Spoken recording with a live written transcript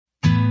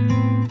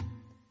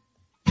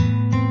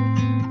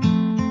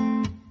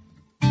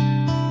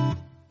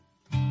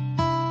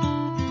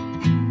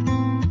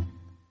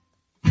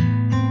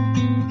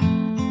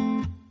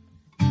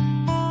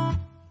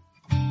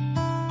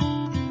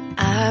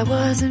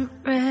wasn't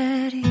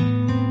ready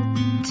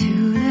to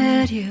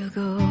let you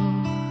go,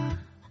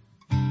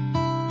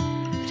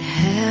 but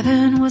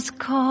heaven was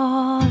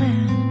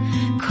calling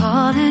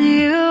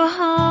you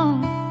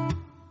home.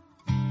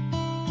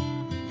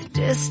 The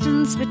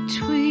distance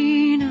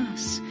between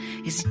us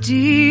is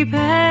deep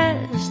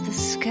as the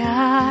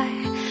sky,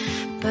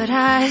 but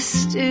I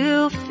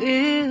still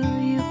feel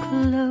you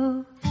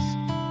close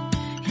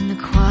in the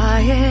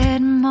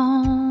quiet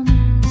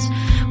moments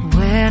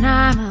when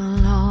I'm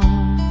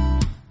alone,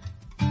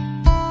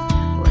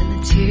 when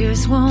the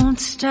tears won't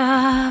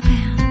stop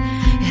and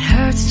it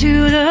hurts to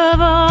the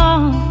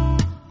bone,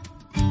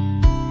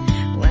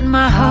 when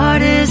my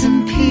heart is in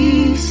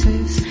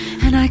pieces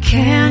and I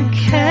can't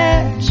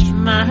catch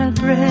my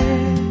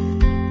breath.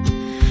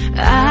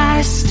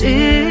 I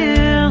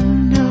still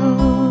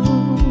know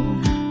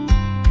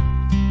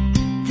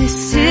this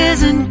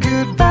isn't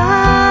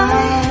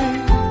goodbye.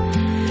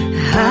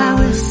 I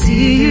will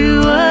see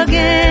you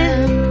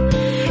again.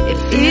 It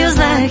feels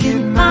like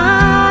it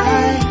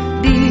might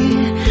be,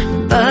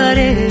 but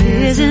it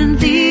isn't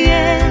the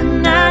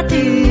end, not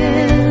the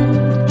end.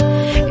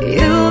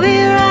 You'll be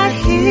right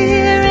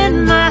here in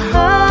my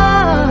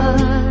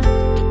heart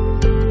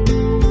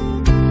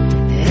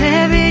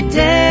every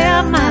day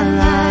of my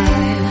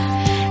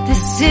life.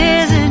 This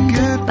isn't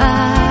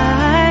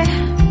goodbye.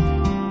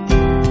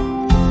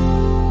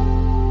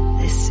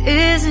 This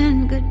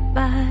isn't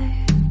goodbye.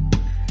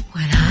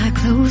 When I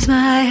close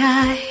my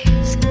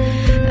eyes,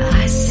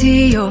 I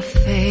see your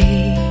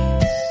face.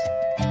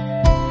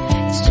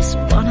 It's just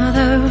one of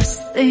those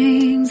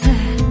things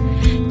that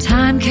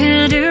time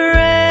can't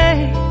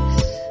erase.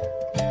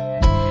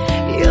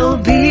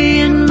 You'll be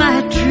in my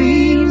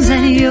dreams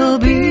and you'll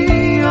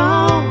be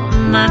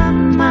on my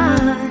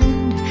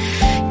mind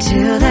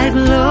till that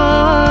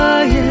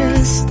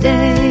glorious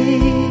day.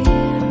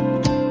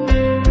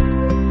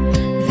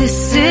 This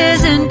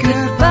isn't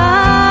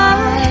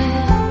goodbye.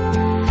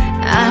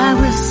 I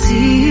will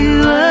see you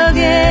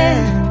again.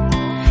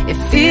 It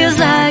feels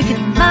like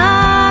it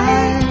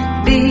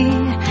might be,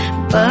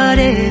 but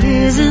it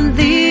isn't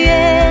the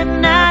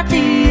end, not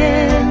the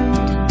end.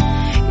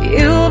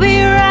 You'll be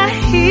right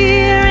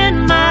here in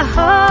my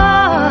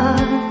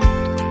heart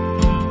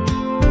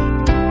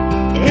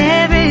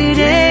every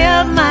day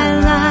of my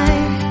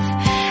life.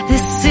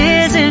 This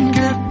isn't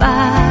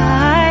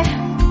goodbye.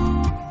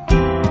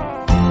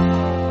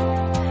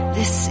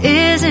 This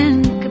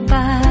isn't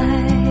goodbye.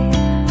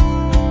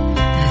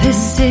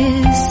 This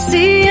is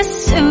see you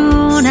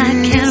soon. I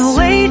can't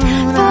wait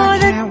for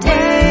the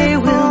day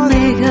we'll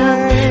make up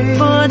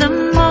for the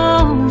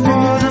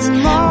moments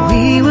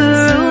we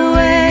were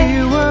away,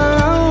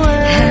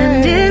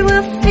 and it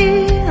will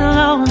feel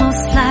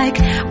almost like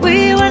we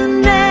were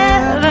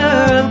never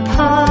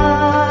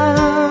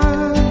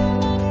apart.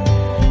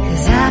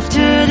 'Cause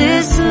after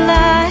this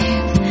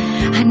life,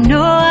 I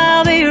know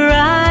I'll be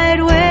right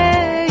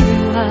where you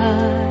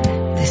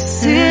are. This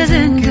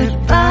isn't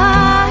goodbye.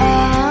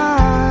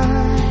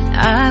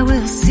 I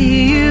will see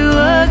you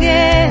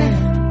again.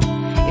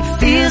 It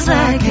feels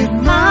like it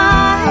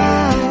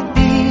might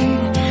be,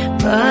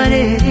 but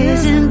it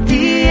isn't